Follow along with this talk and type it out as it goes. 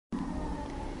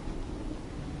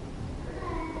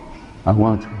I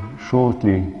want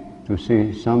shortly to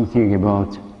say something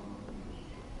about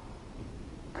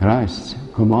Christ's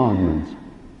commandment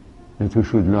that we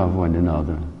should love one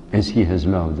another as He has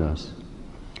loved us.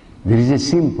 There is a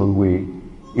simple way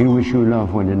in which you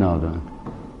love one another,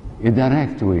 a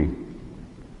direct way,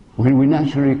 when we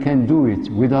naturally can do it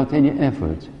without any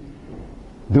effort.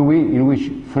 The way in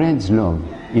which friends love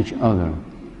each other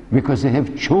because they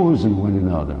have chosen one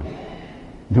another.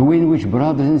 The way in which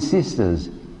brothers and sisters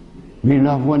may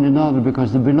love one another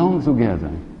because they belong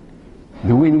together.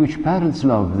 The way in which parents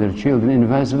love their children and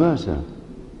vice versa.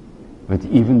 But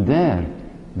even there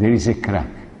is a crack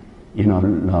in our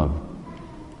love.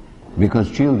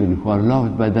 Because children who are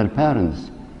loved by their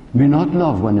parents may not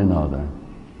love one another.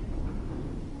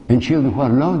 And children who are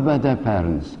loved by their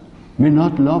parents may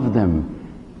not love them.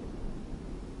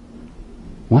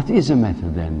 What is the matter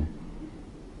then?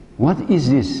 What is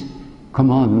this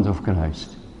commandment of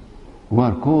Christ? We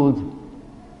are called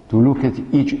to look at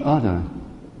each other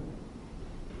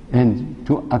and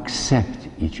to accept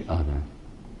each other.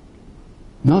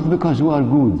 Not because we are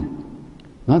good,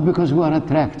 not because we are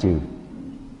attractive,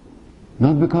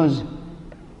 not because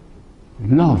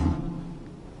love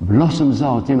blossoms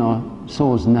out in our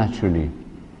souls naturally,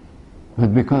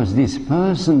 but because this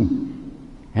person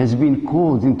has been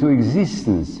called into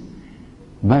existence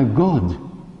by God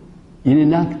in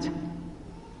an act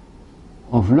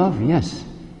of love, yes,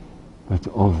 but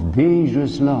of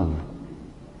dangerous love.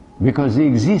 Because the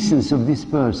existence of this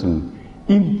person,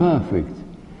 imperfect,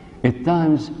 at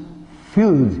times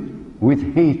filled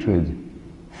with hatred,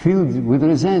 filled with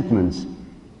resentments,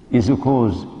 is the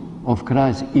cause of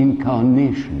Christ's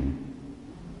incarnation.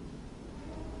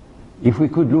 If we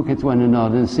could look at one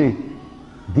another and say,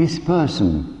 this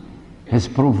person has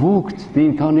provoked the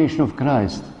incarnation of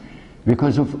Christ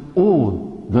because of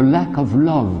all the lack of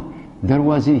love there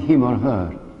was in him or her,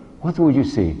 what would you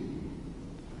say?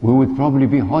 We would probably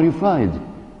be horrified,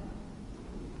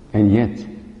 and yet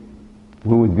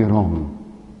we would be wrong.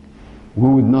 We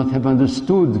would not have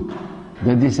understood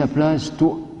that this applies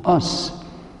to us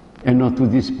and not to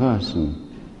this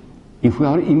person. If we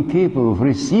are incapable of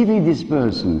receiving this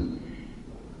person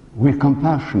with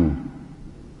compassion,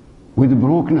 with a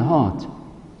broken heart,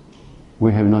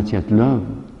 we have not yet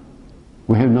loved.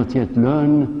 We have not yet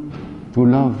learned to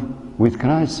love with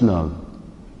Christ's love.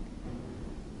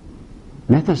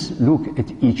 Let us look at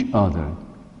each other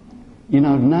in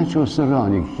our natural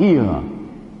surrounding here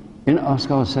and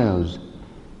ask ourselves,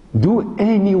 do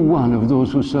any one of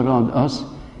those who surround us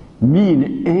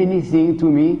mean anything to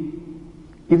me?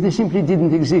 If they simply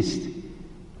didn't exist,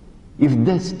 if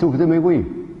death took them away,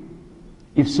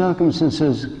 if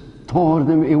circumstances tore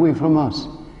them away from us,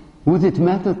 would it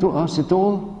matter to us at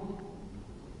all?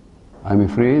 I'm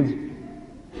afraid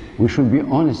we should be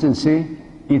honest and say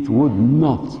it would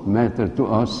not matter to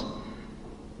us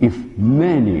if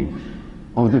many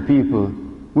of the people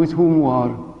with whom we are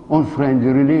on friendly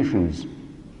relations,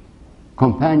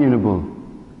 companionable,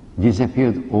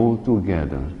 disappeared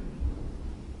altogether.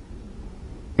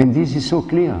 And this is so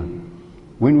clear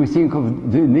when we think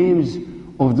of the names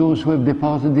of those who have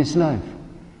departed this life.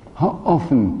 How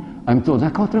often I'm told, I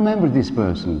can't remember this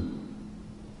person.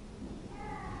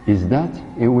 Is that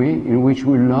a way in which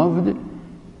we loved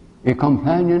a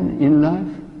companion in life?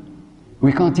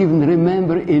 We can't even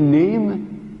remember a name,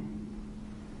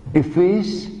 a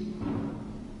face.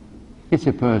 It's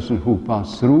a person who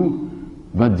passed through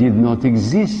but did not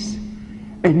exist.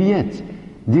 And yet,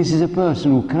 this is a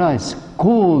person who Christ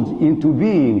called into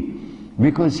being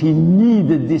because he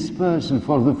needed this person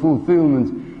for the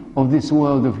fulfillment of this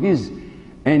world of his,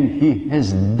 and he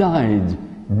has died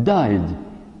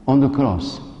on the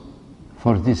cross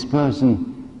for this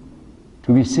person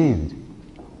to be saved.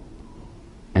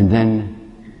 And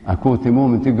then I quote a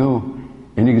moment ago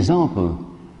an example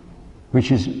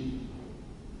which is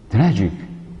tragic,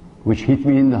 which hit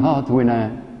me in the heart when I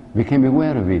became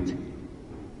aware of it.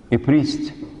 A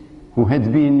priest who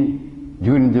had been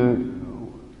during the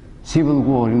civil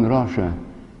war in Russia,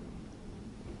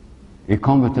 a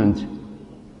combatant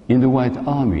in the White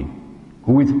Army,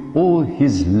 who with all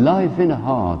his life and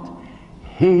heart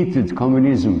hated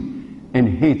communism and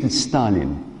hated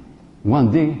Stalin,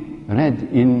 one day read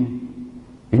in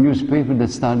a newspaper that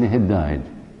Stalin had died.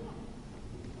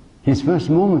 His first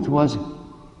moment was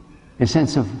a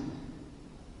sense of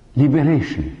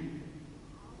liberation.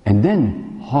 And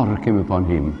then horror came upon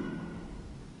him.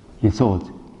 He thought,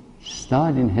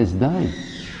 Stalin has died.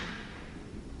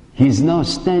 He is now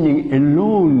standing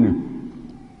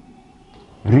alone,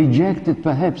 rejected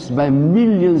perhaps by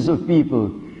millions of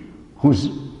people whose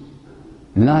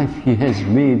life he has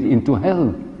made into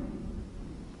hell.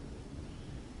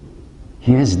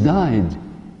 He has died,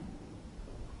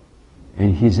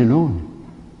 and he's alone.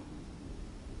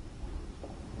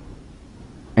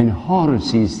 And horror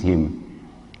seized him,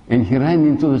 and he ran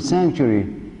into the sanctuary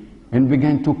and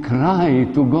began to cry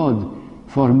to God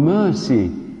for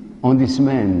mercy on this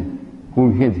man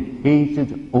whom he had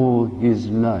hated all his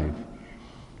life.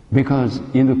 Because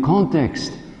in the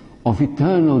context of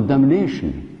eternal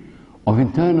damnation, of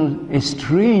eternal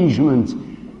estrangement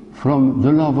from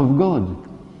the love of God,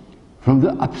 from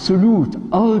the absolute,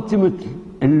 ultimate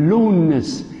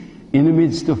aloneness in the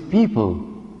midst of people,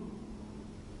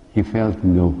 he felt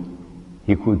no,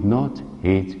 he could not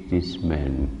hate this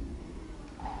man.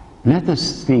 Let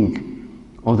us think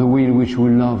of the way in which we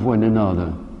love one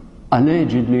another,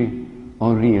 allegedly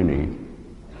or really.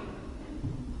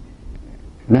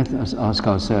 Let us ask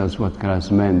ourselves what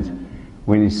Christ meant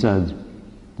when he said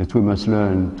that we must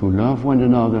learn to love one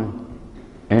another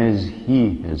as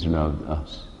he has loved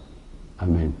us.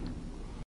 Amen.